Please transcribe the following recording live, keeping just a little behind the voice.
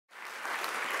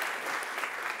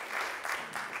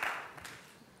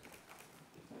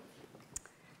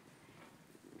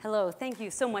Hello, thank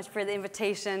you so much for the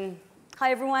invitation.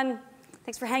 Hi, everyone.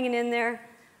 Thanks for hanging in there.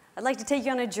 I'd like to take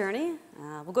you on a journey.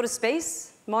 We'll go to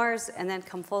space, Mars, and then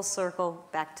come full circle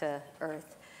back to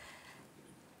Earth.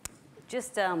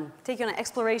 Just take you on an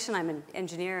exploration. I'm an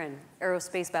engineer, an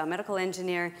aerospace biomedical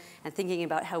engineer, and thinking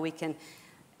about how we can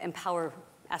empower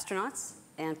astronauts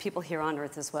and people here on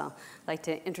Earth as well. I'd like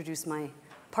to introduce my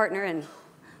partner in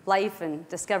life and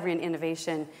discovery and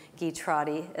innovation, Guy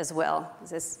Trotti, as well.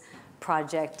 This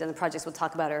project and the projects we'll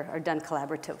talk about are done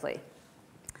collaboratively.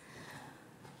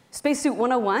 Spacesuit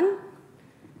 101,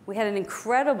 we had an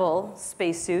incredible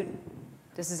spacesuit.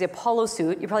 This is the Apollo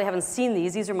suit. You probably haven't seen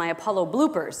these. These are my Apollo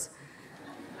bloopers.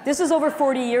 This was over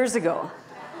 40 years ago.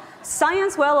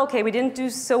 Science, well, okay, we didn't do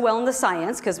so well in the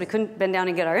science because we couldn't bend down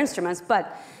and get our instruments,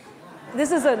 but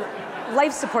this is a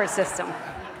life support system.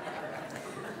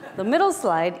 The middle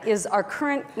slide is our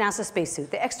current NASA spacesuit,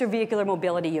 the extravehicular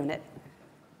mobility unit.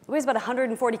 It weighs about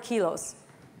 140 kilos.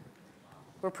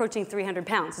 We're approaching 300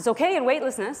 pounds. It's okay in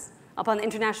weightlessness up on the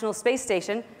International Space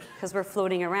Station because we're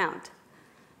floating around.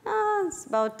 It's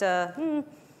about 10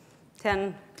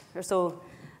 or so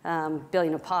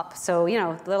billion a pop. So, you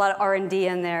know, a lot of R&D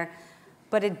in there.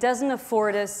 But it doesn't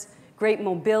afford us great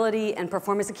mobility and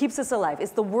performance. It keeps us alive.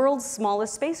 It's the world's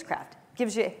smallest spacecraft. It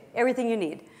gives you everything you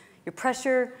need. Your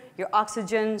pressure, your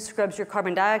oxygen, scrubs your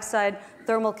carbon dioxide,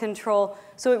 thermal control.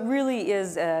 So it really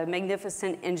is a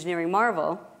magnificent engineering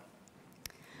marvel.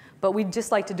 But we'd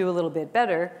just like to do a little bit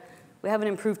better. We haven't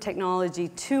improved technology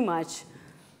too much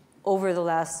over the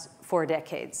last 4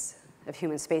 decades of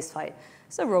human spaceflight.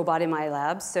 It's a robot in my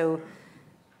lab, so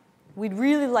we'd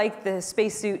really like the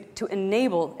spacesuit to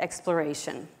enable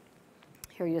exploration.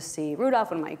 Here you see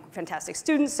Rudolph, one of my fantastic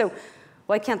students. So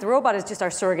why can't the robot is just our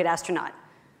surrogate astronaut?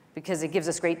 Because it gives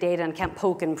us great data and can't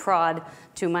poke and prod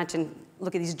too much and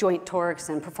look at these joint torques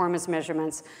and performance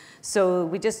measurements. So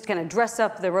we just kind of dress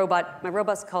up the robot. My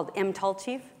robot's called M-Tall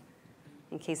Chief,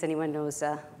 in case anyone knows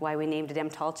why we named it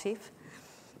M-Tall Chief.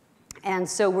 And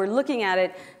so we're looking at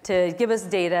it to give us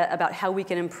data about how we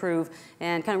can improve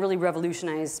and kind of really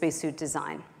revolutionize spacesuit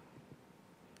design.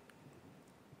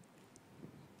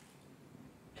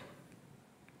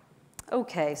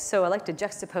 Okay, so I like to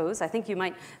juxtapose. I think you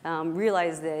might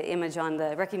recognize the image on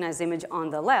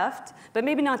the left, but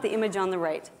maybe not the image on the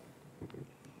right.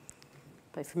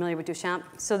 Are you familiar with Duchamp?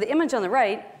 So the image on the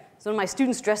right is one of my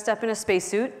students dressed up in a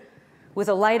spacesuit with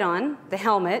a light on, the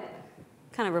helmet.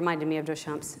 Kind of reminded me of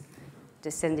Duchamp's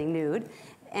Descending Nude.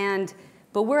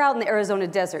 But we're out in the Arizona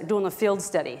desert doing a field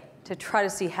study to try to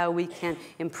see how we can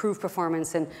improve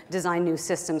performance and design new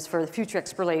systems for the future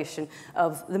exploration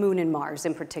of the moon and Mars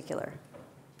in particular.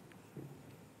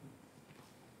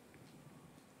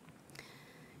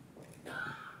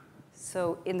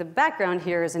 So in the background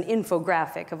here is an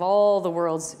infographic of all the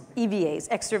world's EVAs,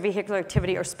 extravehicular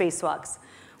activity or spacewalks.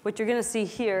 What you're going to see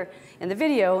here in the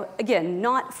video, again,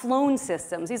 not flown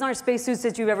systems. These aren't spacesuits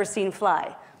that you've ever seen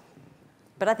fly.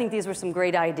 But I think these were some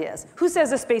great ideas. Who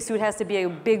says a spacesuit has to be a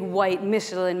big, white,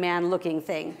 Michelin man-looking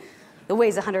thing that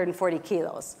weighs 140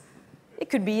 kilos?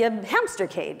 It could be a hamster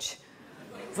cage.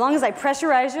 As long as I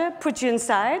pressurize you, put you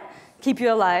inside, keep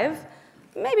you alive,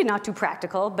 maybe not too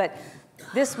practical, but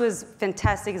this was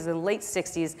fantastic. It was in the late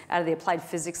 60s out of the Applied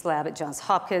Physics Lab at Johns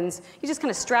Hopkins. You just kind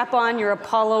of strap on your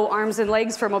Apollo arms and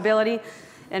legs for mobility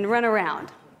and run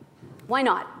around. Why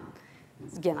not?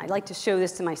 Again, I like to show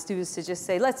this to my students to just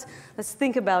say, let's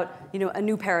think about a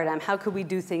new paradigm. How could we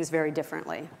do things very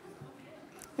differently?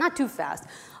 Not too fast.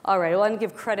 All right, well, I want to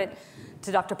give credit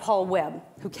to Dr. Paul Webb,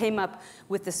 who came up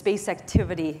with the space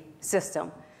activity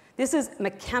system. This is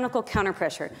mechanical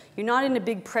counterpressure. You're not in a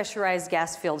big pressurized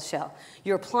gas-filled shell.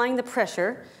 You're applying the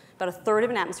pressure, about 1/3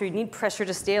 of an atmosphere. You need pressure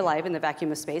to stay alive in the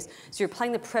vacuum of space. So you're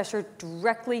applying the pressure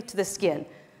directly to the skin.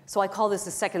 So I call this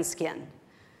the second skin.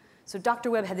 So Dr.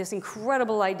 Webb had this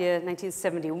incredible idea in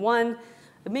 1971.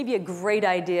 It may be a great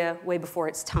idea way before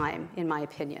its time, in my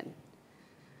opinion.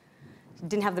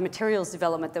 Didn't have the materials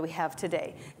development that we have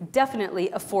today. Definitely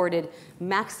afforded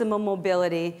maximum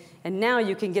mobility, and now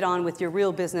you can get on with your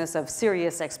real business of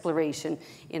serious exploration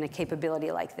in a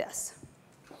capability like this.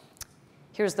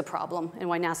 Here's the problem, and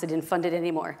why NASA didn't fund it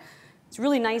anymore. It's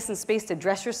really nice in space to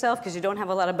dress yourself because you don't have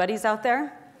a lot of buddies out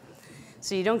there.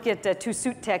 So you don't get 2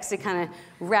 suit techs to kind of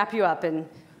wrap you up, and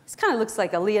this kind of looks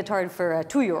like a leotard for a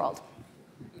 2-year-old.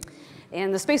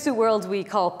 In the spacesuit world, we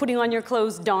call putting on your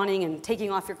clothes donning and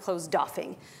taking off your clothes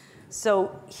doffing.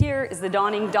 So here is the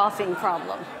donning doffing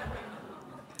problem.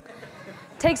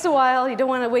 Takes a while. You don't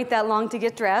want to wait that long to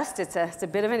get dressed. It's a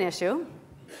bit of an issue.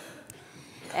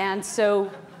 And so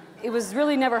it was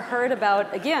really never heard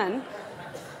about again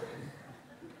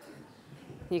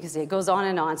You can see it goes on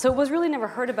and on. So it was really never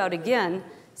heard about again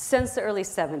since the early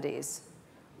 70s.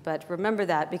 But remember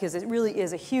that because it really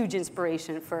is a huge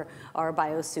inspiration for our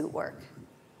biosuit work.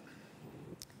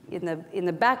 In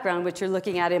the background, what you're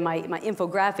looking at in my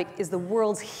infographic is the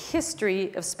world's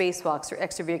history of spacewalks or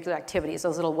extravehicular activities,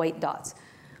 those little white dots.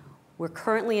 We're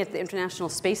currently at the International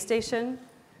Space Station,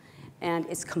 and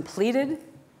it's completed.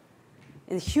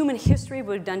 In human history,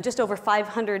 we've done just over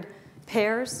 500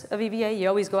 pairs of EVA. You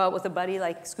always go out with a buddy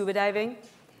like scuba diving.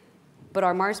 But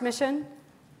our Mars mission,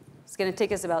 it's going to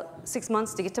take us about 6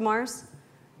 months to get to Mars.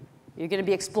 You're going to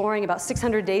be exploring about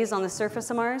 600 days on the surface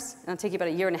of Mars, and it'll take you about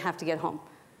a year and a half to get home.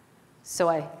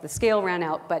 So the scale ran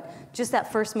out, but just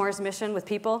that first Mars mission with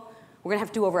people, we're going to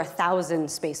have to do over 1,000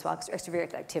 spacewalks or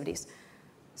extravehicular activities.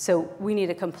 So we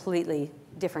need a completely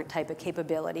different type of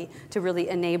capability to really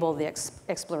enable the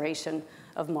exploration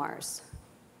of Mars.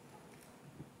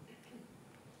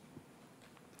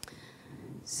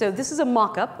 So this is a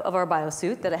mock-up of our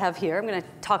biosuit that I have here. I'm going to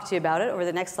talk to you about it over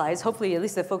the next slides. Hopefully, at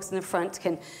least the folks in the front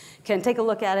can take a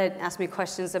look at it, ask me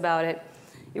questions about it.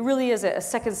 It really is a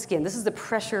second skin. This is the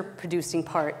pressure-producing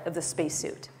part of the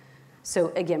spacesuit.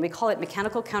 So again, we call it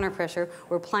mechanical counterpressure.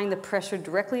 We're applying the pressure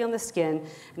directly on the skin,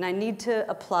 and I need to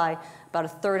apply about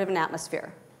 1/3 of an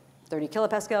atmosphere. 30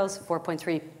 kilopascals,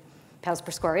 4.3 pounds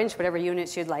per square inch, whatever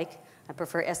units you'd like. I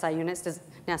prefer SI units.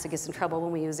 NASA gets in trouble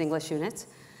when we use English units.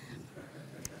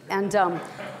 And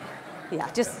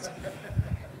yeah,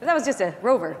 that was just a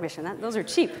rover mission. Those are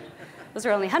cheap. Those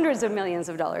are only hundreds of millions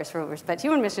of dollars for rovers, but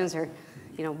human missions are,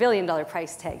 billion-dollar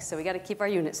price tags, so we got to keep our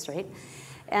units straight.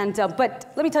 And,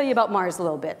 but let me tell you about Mars a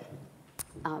little bit.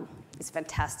 It's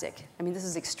fantastic. I mean, this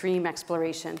is extreme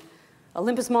exploration.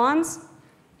 Olympus Mons,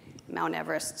 Mount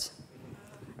Everest,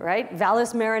 right?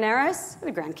 Valles Marineris,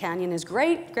 the Grand Canyon is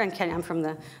great. Grand Canyon,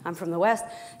 I'm from the West.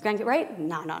 Right?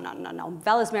 No.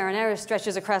 Valles Marineris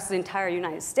stretches across the entire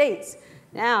United States.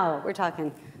 Now, we're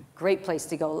talking great place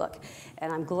to go look.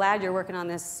 And I'm glad you're working on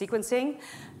this sequencing,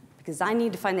 because I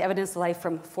need to find the evidence of life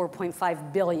from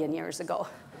 4.5 billion years ago.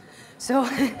 So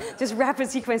just rapid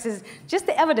sequences, just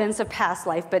the evidence of past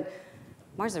life, but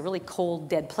Mars is a really cold,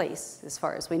 dead place, as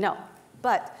far as we know.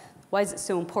 But why is it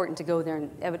so important to go there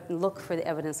and look for the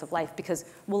evidence of life? Because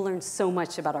we'll learn so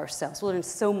much about ourselves. We'll learn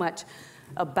so much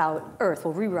about Earth.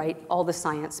 We'll rewrite all the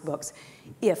science books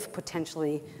if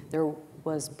potentially there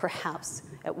was perhaps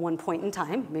at one point in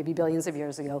time, maybe billions of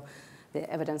years ago, the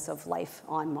evidence of life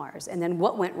on Mars. And then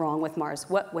what went wrong with Mars?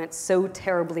 What went so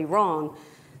terribly wrong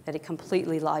that it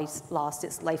completely lost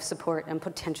its life support and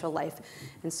potential life?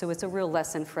 And so it's a real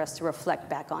lesson for us to reflect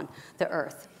back on the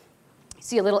Earth. You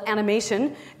see a little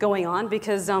animation going on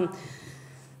because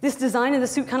this design of the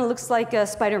suit kind of looks like a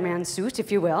Spider-Man suit,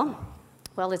 if you will.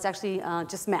 Well, it's actually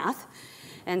just math.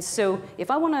 And so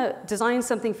if I want to design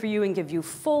something for you and give you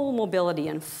full mobility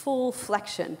and full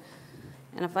flexion,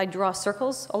 and if I draw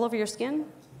circles all over your skin,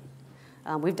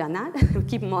 we've done that. We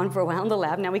keep them on for a while in the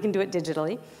lab. Now we can do it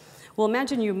digitally. Well,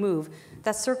 imagine you move.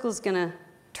 That circle is going to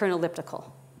turn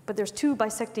elliptical. But there's two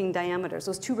bisecting diameters.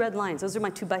 Those two red lines, those are my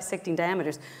two bisecting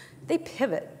diameters. They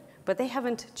pivot, but they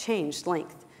haven't changed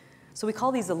length. So we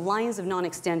call these the lines of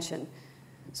non-extension.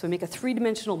 So we make a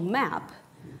three-dimensional map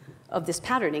of this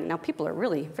patterning. Now, people are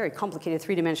really very complicated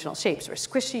three-dimensional shapes. We're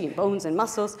squishy and bones and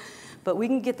muscles. But we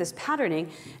can get this patterning,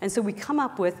 and so we come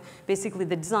up with basically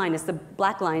the design. It's the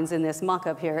black lines in this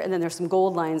mock-up here, and then there's some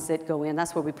gold lines that go in.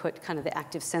 That's where we put kind of the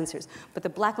active sensors. But the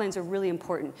black lines are really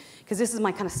important, because this is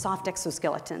my kind of soft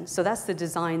exoskeleton. So that's the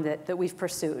design that we've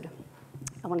pursued.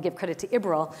 I want to give credit to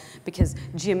Ibrahim, because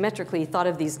geometrically he thought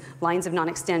of these lines of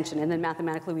non-extension, and then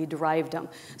mathematically we derived them.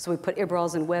 So we put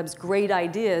Ibrahim's and Webb's great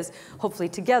ideas, hopefully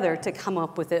together, to come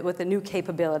up with a new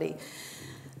capability.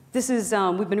 This is,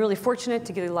 we've been really fortunate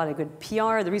to get a lot of good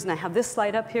PR. The reason I have this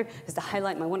slide up here is to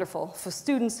highlight my wonderful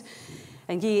students.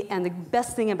 And the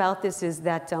best thing about this is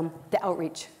that the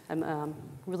outreach. I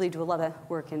really do a lot of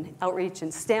work in outreach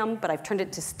and STEM, but I've turned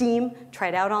it to STEAM,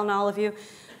 tried out on all of you.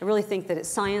 I really think that it's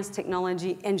science,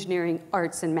 technology, engineering,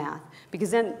 arts, and math,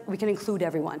 because then we can include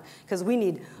everyone, because we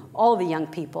need all the young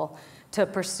people to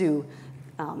pursue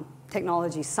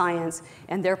technology, science,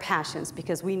 and their passions,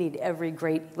 because we need every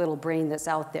great little brain that's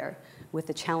out there with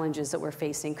the challenges that we're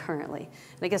facing currently.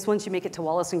 And I guess once you make it to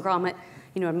Wallace and Gromit,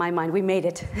 in my mind, we made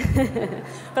it.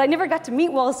 But I never got to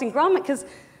meet Wallace and Gromit because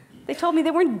they told me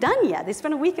they weren't done yet. They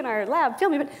spent a week in our lab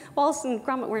filming, but Wallace and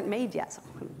Gromit weren't made yet, so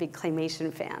I'm a big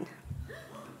claymation fan.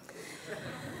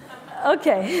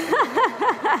 Okay.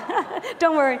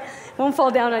 Don't worry, won't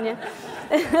fall down on you.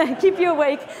 keep you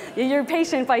awake. You're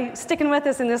patient by sticking with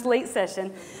us in this late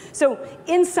session. So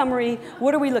in summary,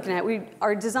 what are we looking at?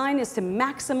 Our design is to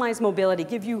maximize mobility,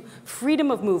 give you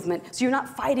freedom of movement, so you're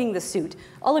not fighting the suit.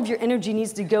 All of your energy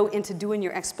needs to go into doing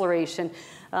your exploration.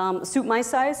 Suit my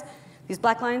size, these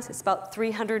black lines, it's about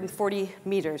 340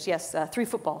 meters. Yes, 3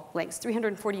 football lengths,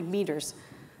 340 meters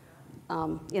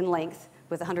in length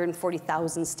with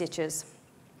 140,000 stitches.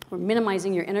 We're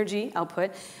minimizing your energy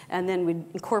output, and then we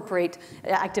incorporate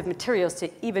active materials to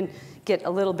even get a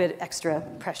little bit extra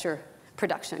pressure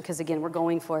production, because again, we're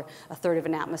going for 1/3 of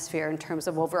an atmosphere in terms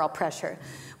of overall pressure.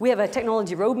 We have a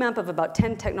technology roadmap of about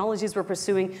 10 technologies we're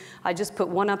pursuing. I just put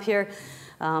one up here.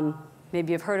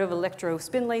 Maybe you've heard of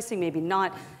electro-spin lacing, maybe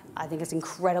not. I think it's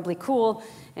incredibly cool,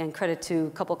 and credit to a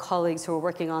couple colleagues who are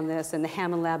working on this in the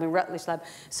Hammond Lab and Rutledge Lab.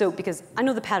 So because I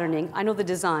know the patterning, I know the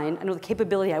design, I know the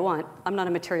capability I want. I'm not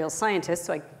a materials scientist,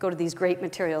 so I go to these great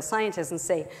materials scientists and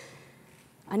say,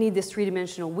 I need this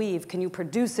 3-dimensional weave. Can you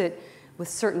produce it with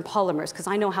certain polymers? Because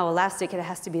I know how elastic it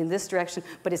has to be in this direction,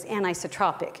 but it's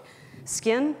anisotropic.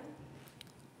 Skin,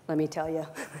 let me tell you,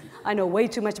 I know way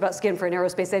too much about skin for an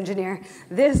aerospace engineer.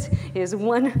 This is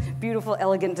one beautiful,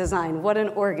 elegant design. What an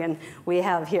organ we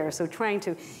have here. So trying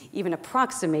to even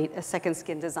approximate a second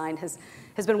skin design has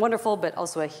been wonderful, but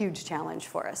also a huge challenge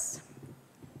for us.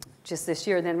 Just this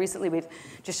year, then recently, we've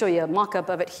just show you a mock-up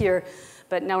of it here,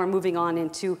 but now we're moving on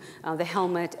into the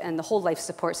helmet and the whole life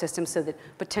support system, so that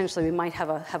potentially we might have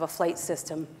a flight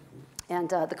system. And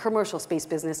the commercial space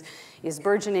business is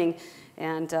burgeoning,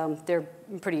 and they're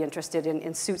pretty interested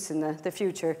in suits in the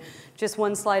future. Just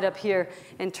one slide up here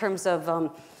in terms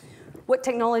of what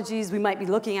technologies we might be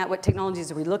looking at, what technologies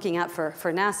are we looking at for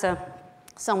NASA.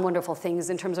 Some wonderful things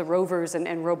in terms of rovers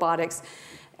and robotics.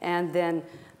 And then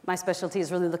my specialty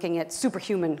is really looking at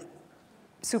superhuman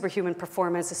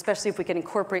performance, especially if we can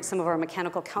incorporate some of our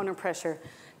mechanical counterpressure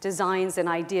designs and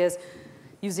ideas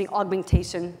using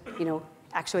augmentation,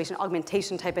 actuation,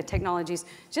 augmentation type of technologies,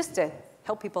 just to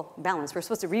help people balance. We're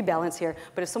supposed to rebalance here,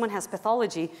 but if someone has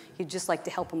pathology, you'd just like to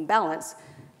help them balance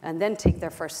and then take their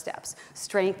first steps.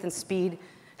 Strength and speed.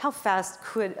 How fast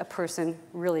could a person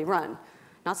really run?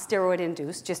 Not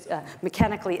steroid-induced, just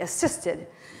mechanically assisted.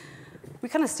 We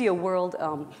kind of see a world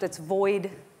that's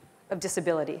void of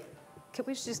disability. Can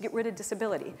we just get rid of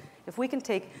disability? If we can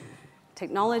take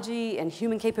technology and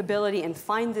human capability and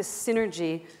find this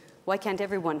synergy, why can't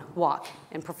everyone walk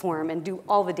and perform and do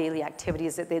all the daily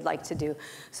activities that they'd like to do?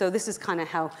 So this is kind of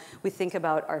how we think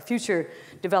about our future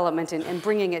development and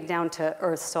bringing it down to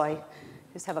Earth. So I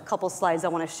just have a couple slides I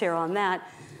want to share on that.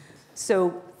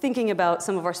 So thinking about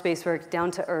some of our space work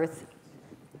down to Earth,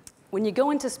 when you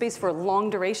go into space for a long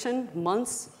duration,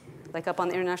 months, like up on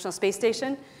the International Space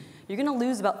Station, you're going to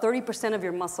lose about 30% of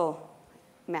your muscle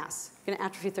mass. You're going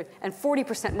to atrophy and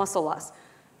 40% muscle loss.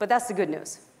 But that's the good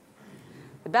news.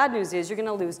 The bad news is you're going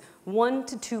to lose 1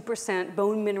 to 2%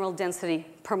 bone mineral density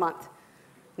per month.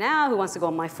 Now, who wants to go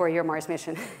on my 4-year Mars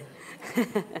mission?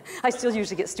 I still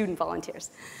usually get student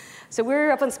volunteers. So we're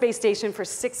up on space station for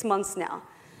 6 months now.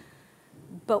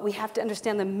 But we have to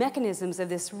understand the mechanisms of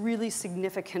this really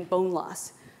significant bone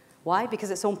loss. Why? Because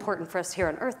it's so important for us here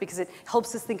on Earth, because it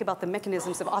helps us think about the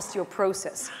mechanisms of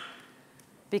osteoporosis.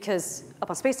 Because up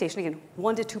on space station, again,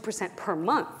 1 to 2% per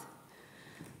month.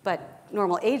 But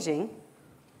normal aging,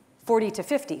 40 to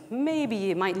 50, maybe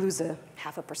you might lose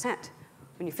 0.5%.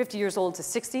 When you're 50 years old to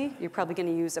 60, you're probably going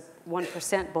to use a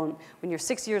 1% bone. When you're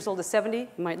 60 years old to 70, you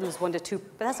might lose 1 to 2,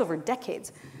 but that's over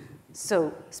decades.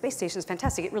 So space station is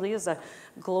fantastic. It really is a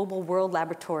global world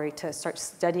laboratory to start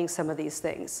studying some of these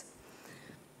things.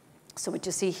 So what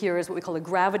you see here is what we call a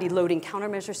gravity loading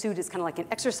countermeasure suit. It's kind of like an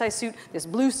exercise suit. This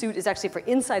blue suit is actually for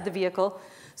inside the vehicle,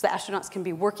 so the astronauts can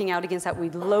be working out against that. We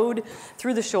load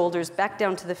through the shoulders, back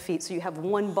down to the feet, so you have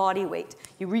one body weight.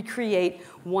 You recreate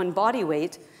one body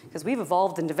weight, because we've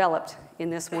evolved and developed in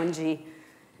this 1G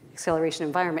acceleration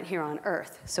environment here on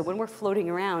Earth. So when we're floating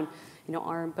around,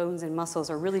 our bones and muscles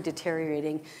are really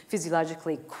deteriorating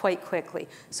physiologically quite quickly.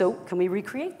 So can we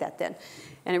recreate that then?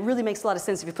 And it really makes a lot of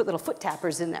sense if you put little foot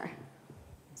tappers in there.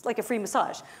 It's like a free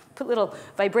massage. Put little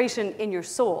vibration in your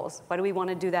soles. Why do we want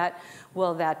to do that?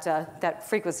 Well, that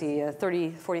frequency,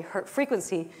 30, 40 hertz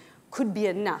frequency, could be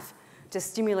enough to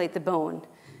stimulate the bone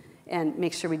and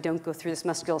make sure we don't go through this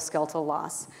musculoskeletal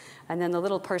loss. And then the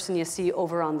little person you see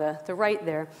over on the right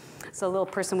there, it's a little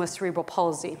person with cerebral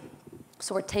palsy.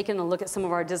 So we're taking a look at some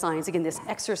of our designs. Again, this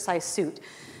exercise suit,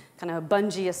 kind of a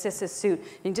bungee assisted suit.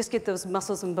 You can just get those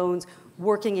muscles and bones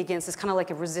working against. It's kind of like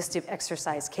a resistive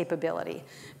exercise capability.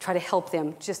 Try to help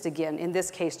them just, again, in this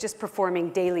case, just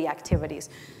performing daily activities,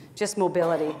 just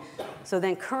mobility. So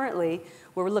then currently,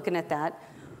 we're looking at that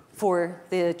for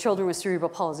the children with cerebral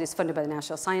palsy. It's funded by the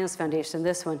National Science Foundation.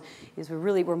 This one is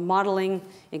we're modeling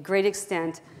in great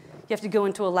extent. You have to go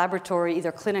into a laboratory,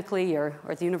 either clinically or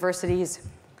at the universities,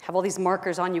 have all these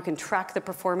markers on. You can track the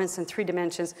performance in 3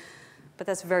 dimensions, but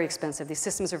that's very expensive. These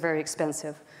systems are very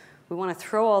expensive. We want to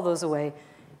throw all those away,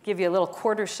 give you a little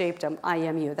quarter-shaped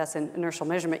IMU. That's an inertial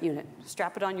measurement unit.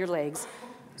 Strap it on your legs.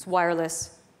 It's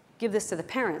wireless. Give this to the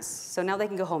parents. So now they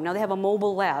can go home. Now they have a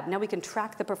mobile lab. Now we can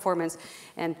track the performance.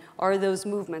 And are those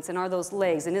movements and are those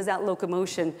legs and is that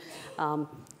locomotion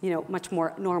much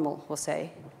more normal, we'll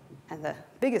say. And the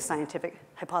biggest scientific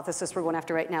hypothesis we're going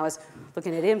after right now is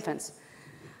looking at infants.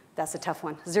 That's a tough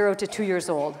one, 0 to 2 years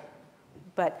old.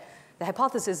 But the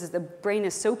hypothesis is the brain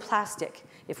is so plastic,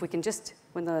 if we can just,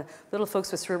 when the little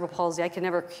folks with cerebral palsy, I can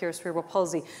never cure cerebral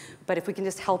palsy, but if we can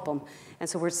just help them. And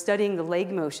so we're studying the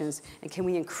leg motions, and can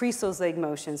we increase those leg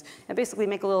motions, and basically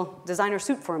make a little designer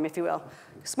suit for them, if you will.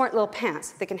 Smart little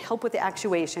pants that can help with the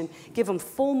actuation, give them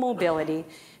full mobility,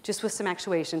 just with some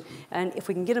actuation. And if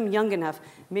we can get them young enough,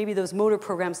 maybe those motor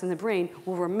programs in the brain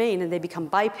will remain and they become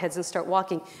bipeds and start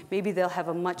walking. Maybe they'll have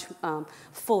a much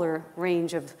fuller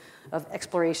range of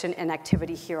exploration and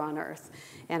activity here on Earth.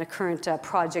 And a current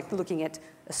project looking at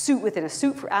a suit within a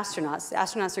suit for astronauts. The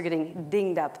astronauts are getting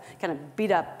dinged up, kind of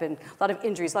beat up, and a lot of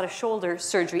injuries, a lot of shoulder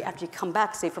surgery after you come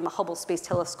back, say, from a Hubble Space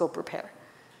Telescope repair.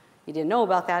 You didn't know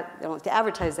about that, they don't like to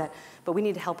advertise that, but we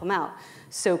need to help them out.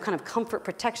 So kind of comfort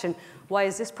protection, why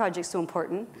is this project so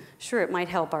important? Sure, it might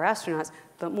help our astronauts,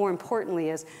 but more importantly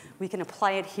is we can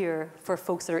apply it here for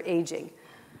folks that are aging,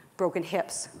 broken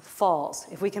hips, falls.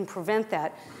 If we can prevent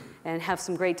that and have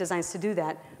some great designs to do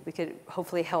that, we could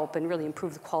hopefully help and really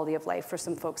improve the quality of life for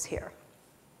some folks here.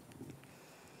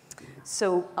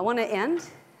 So I want to end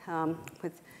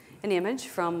with an image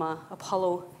from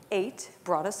Apollo 8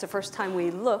 brought us the first time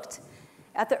we looked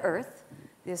at the Earth,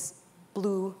 this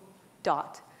blue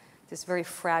dot, this very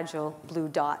fragile blue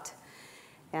dot.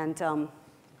 And I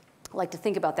like to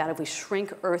think about that. If we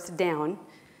shrink Earth down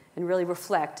and really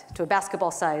reflect to a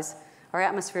basketball size, our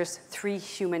atmosphere is 3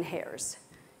 human hairs.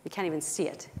 You can't even see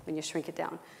it when you shrink it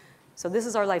down. So this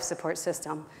is our life support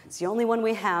system. It's the only one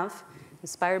we have,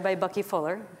 inspired by Bucky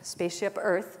Fuller, Spaceship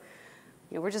Earth.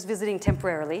 We're just visiting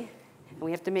temporarily, and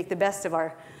we have to make the best of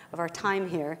our time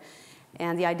here.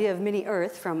 And the idea of mini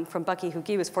Earth from Bucky, who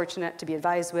he was fortunate to be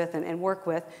advised with and work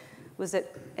with, was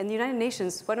that in the United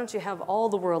Nations, why don't you have all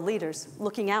the world leaders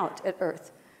looking out at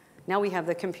Earth? Now we have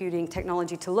the computing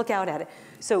technology to look out at it.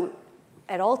 So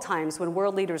at all times when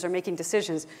world leaders are making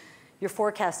decisions, you're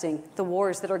forecasting the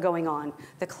wars that are going on,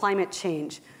 the climate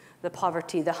change, the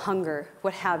poverty, the hunger,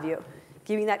 what have you.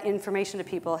 Giving that information to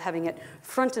people, having it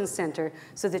front and center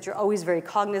so that you're always very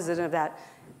cognizant of that.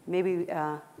 Maybe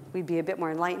we'd be a bit more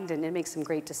enlightened and make some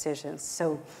great decisions.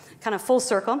 So kind of full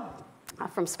circle,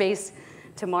 from space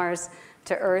to Mars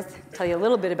to Earth, tell you a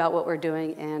little bit about what we're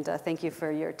doing, and thank you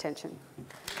for your attention.